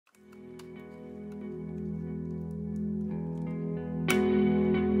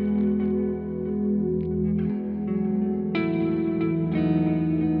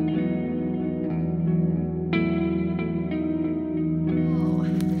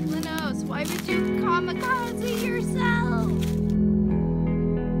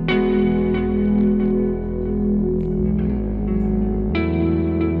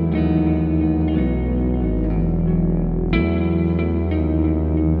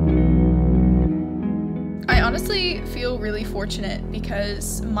feel really fortunate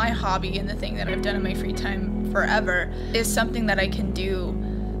because my hobby and the thing that I've done in my free time forever is something that I can do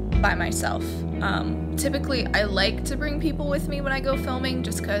by myself. Typically I like to bring people with me when I go filming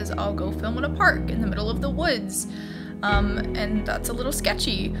just because I'll go film in a park in the middle of the woods, and that's a little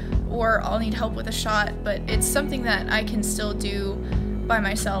sketchy, or I'll need help with a shot, but it's something that I can still do by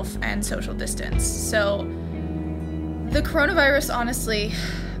myself and social distance. So the coronavirus honestly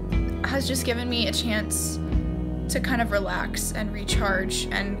has just given me a chance to kind of relax and recharge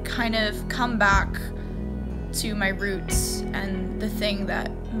and kind of come back to my roots and the thing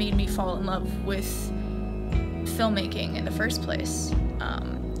that made me fall in love with filmmaking in the first place.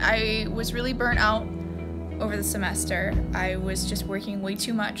 I was really burnt out over the semester. I was just working way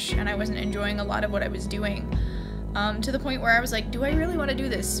too much and I wasn't enjoying a lot of what I was doing, to the point where I was like, do I really want to do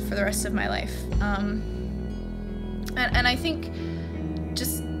this for the rest of my life? And I think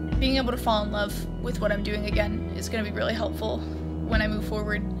just being able to fall in love with what I'm doing again is going to be really helpful when I move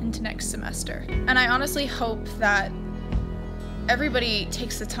forward into next semester. And I honestly hope that everybody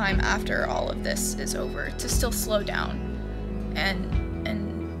takes the time after all of this is over to still slow down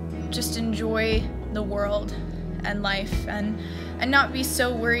and just enjoy the world and life and not be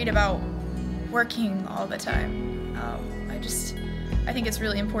so worried about working all the time. I think it's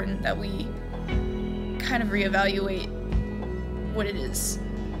really important that we kind of reevaluate what it is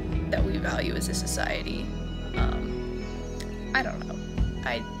that we value as a society. I don't know.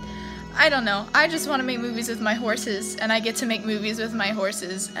 I don't know. I just want to make movies with my horses, and I get to make movies with my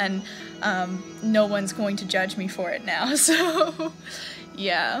horses, and no one's going to judge me for it now, so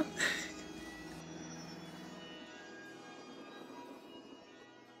yeah.